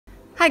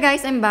Hi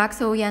guys, I'm back.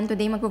 So yan,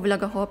 today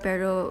magpo-vlog ako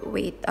pero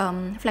wait,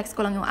 flex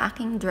ko lang yung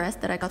aking dress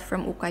that I got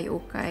from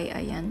Ukay-Ukay.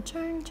 Ayan,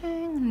 chang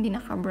chang, hindi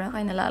nakabra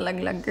kaya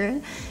nalalaglag girl.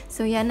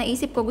 So yan,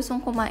 naisip ko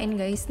gustong kumain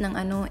guys ng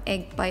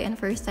egg pie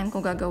and first time ko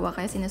gagawa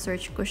kaya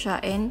sinesearch ko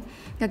siya and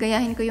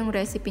gagayahin ko yung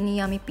recipe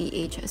ni Yummy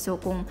PH. So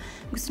kung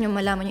gusto niyo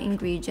malaman yung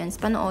ingredients,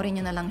 panoorin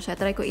niyo na lang siya.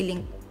 Try ko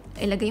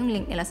ilagay yung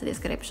link nila sa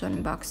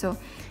description box. So,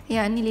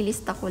 yan,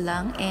 nililista ko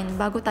lang. And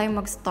bago tayo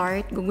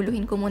mag-start,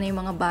 guguluhin ko muna yung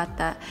mga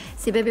bata.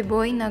 Si Baby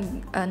Boy,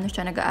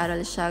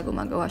 nag-aaral siya,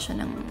 gumagawa siya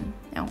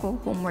ng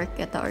homework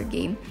yata or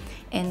game.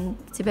 And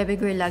si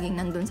Baby Girl laging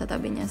nandun sa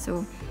tabi niya.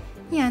 So,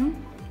 yan.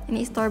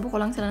 Ini-istorbo ko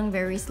lang sila ng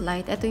very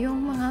slight. Ito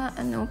yung mga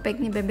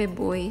peg ni Baby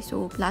Boy.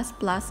 So, plus,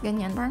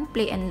 ganyan. Parang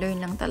play and learn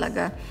lang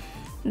talaga.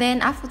 Then,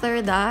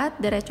 after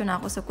that, diretso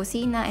na ako sa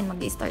kusina and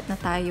mag-start na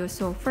tayo.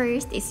 So,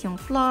 first is yung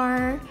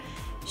flour,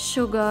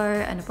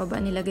 sugar, ano pa ba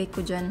nilagay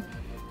ko dyan?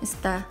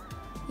 Basta,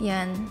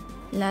 yan,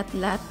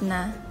 lahat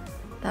na.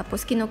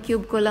 Tapos,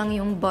 kinocube ko lang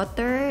yung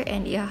butter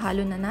and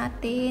ihahalo na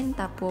natin.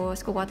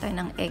 Tapos, kukuha tayo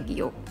ng egg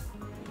yolk.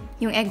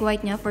 Yung egg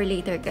white niya for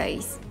later,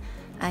 guys.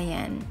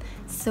 Ayan.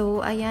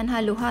 So, ayan,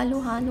 halo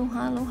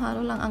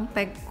lang ang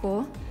peg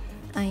ko.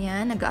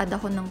 Ayan, nag-add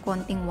ako ng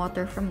konting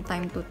water from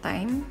time to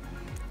time.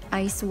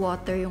 Ice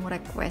water yung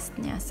request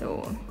niya. So,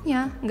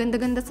 yeah,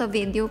 ganda-ganda sa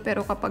video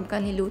pero kapag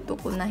niluto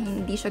ko na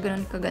hindi siya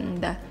ganoon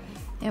kaganda.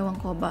 Ewan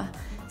ko ba.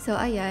 So,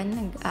 ayan,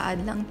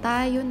 nag-a-add lang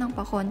tayo ng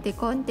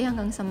pakonti-konti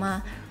hanggang sa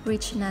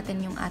ma-reach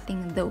natin yung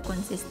ating dough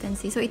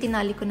consistency. So,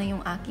 itinali ko na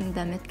yung aking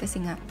damit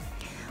kasi nga,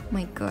 oh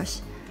my gosh,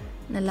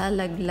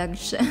 nalalaglag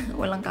siya.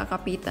 Walang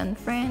kakapitan,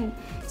 friend.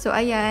 So,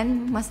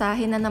 ayan,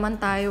 masahin na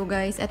naman tayo,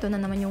 guys. Ito na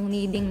naman yung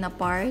kneading na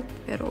part.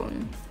 Pero,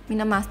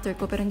 minamaster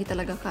ko pero hindi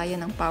talaga kaya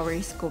ng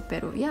powers ko.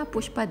 Pero, yeah,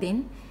 push pa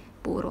din.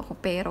 Puro ako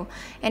pero.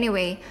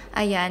 Anyway,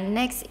 ayan,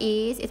 next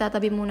is,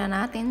 itatabi muna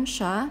natin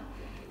siya.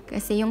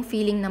 Kasi yung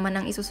feeling naman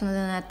ang isusunod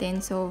na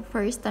natin. So,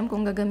 first time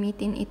kong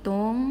gagamitin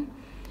itong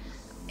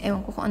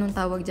ewan ko kung anong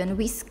tawag dyan,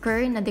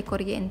 whisker na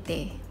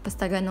dekuryente.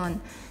 Basta ganon.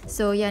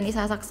 So, yan,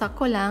 isasaksak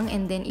ko lang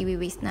and then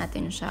iwi-waste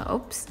natin siya.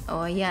 Oops.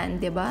 O, yan,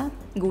 ba diba?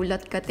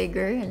 Gulat ka, te,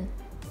 girl.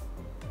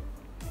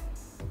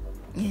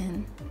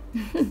 Yan.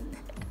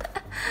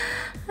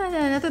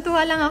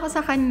 Natutuwa lang ako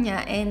sa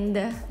kanya and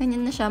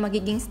ganyan na siya,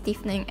 magiging stiff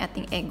na yung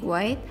ating egg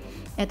white.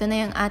 Ito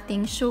na yung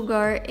ating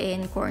sugar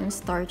and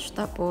cornstarch.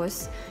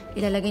 Tapos,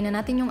 ilalagay na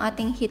natin yung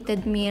ating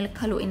heated milk.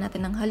 Haluin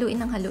natin ng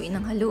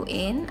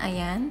haluin.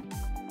 Ayan.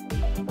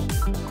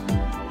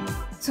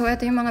 So,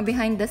 ito yung mga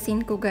behind the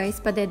scene ko, guys.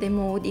 Padede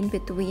mode in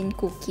between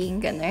cooking,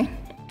 gano'n.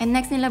 And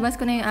next, nilabas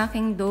ko na yung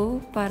aking dough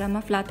para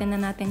ma-flatten na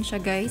natin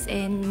siya, guys.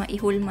 And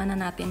maihulma na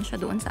natin siya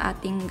doon sa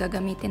ating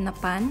gagamitin na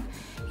pan.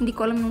 Hindi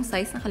ko alam yung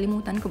size,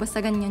 nakalimutan ko.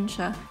 Basta ganyan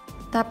siya.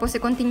 Tapos,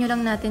 i-continue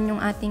lang natin yung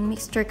ating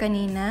mixture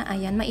kanina.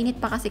 Ayan, mainit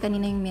pa kasi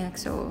kanina yung milk.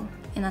 So,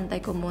 inantay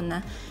ko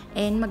muna.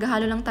 And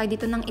maghahalo lang tayo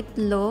dito ng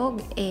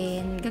itlog.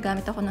 And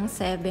gagamit ako ng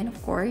 7, of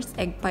course.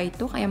 Egg pie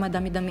to, kaya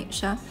madami-dami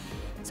siya.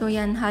 So,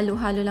 yan,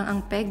 halo-halo lang ang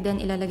peg. Then,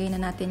 ilalagay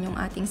na natin yung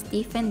ating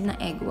stiffened na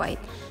egg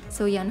white.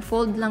 So, yan,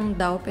 fold lang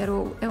daw.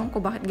 Pero, ewan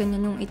ko bakit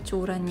ganyan yung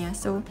itsura niya.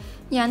 So,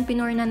 yan,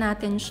 pinur na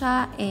natin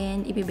siya.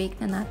 And, ibibake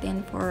na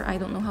natin for I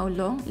don't know how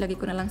long. Ilagay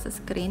ko na lang sa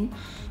screen.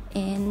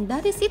 And,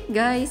 that is it,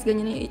 guys.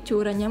 Ganyan yung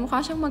itsura niya. Mukha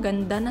siyang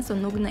maganda,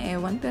 nasunog na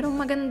ewan. Pero,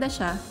 maganda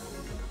siya.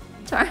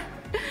 Char!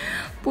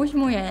 Push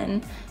mo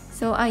yan.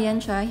 So, ayan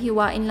siya.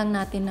 Hiwain lang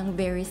natin ng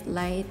very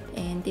slight.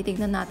 And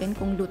titignan natin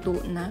kung luto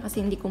na. Kasi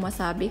hindi ko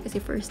masabi.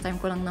 Kasi first time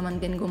ko lang naman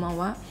din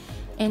gumawa.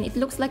 And it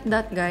looks like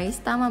that,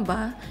 guys. Tama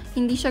ba?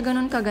 Hindi siya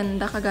ganun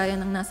kaganda kagaya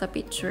ng nasa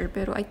picture.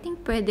 Pero I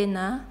think pwede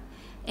na.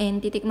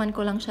 And titikman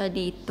ko lang siya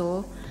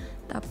dito.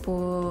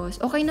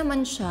 Tapos, okay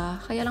naman siya.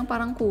 Kaya lang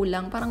parang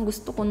kulang. Parang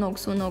gusto ko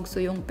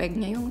nogso-nogso yung peg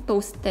niya. Yung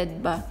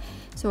toasted ba?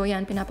 So,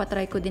 yan.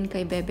 Pinapatry ko din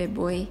kay Bebe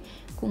Boy.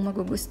 Kung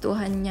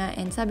magugustuhan niya.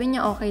 And sabi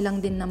niya okay lang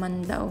din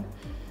naman daw.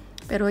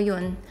 Pero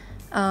yun,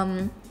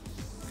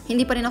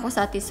 hindi pa rin ako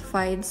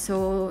satisfied.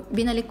 So,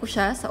 binalik ko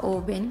siya sa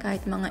oven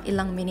kahit mga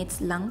ilang minutes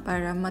lang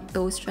para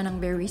ma-toast siya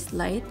ng very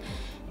slight.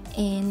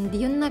 And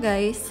yun na,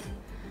 guys.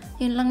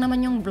 Yun lang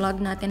naman yung vlog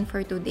natin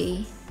for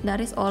today.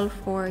 That is all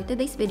for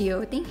today's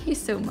video. Thank you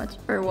so much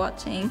for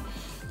watching.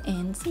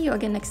 And see you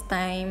again next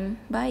time.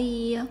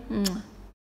 Bye!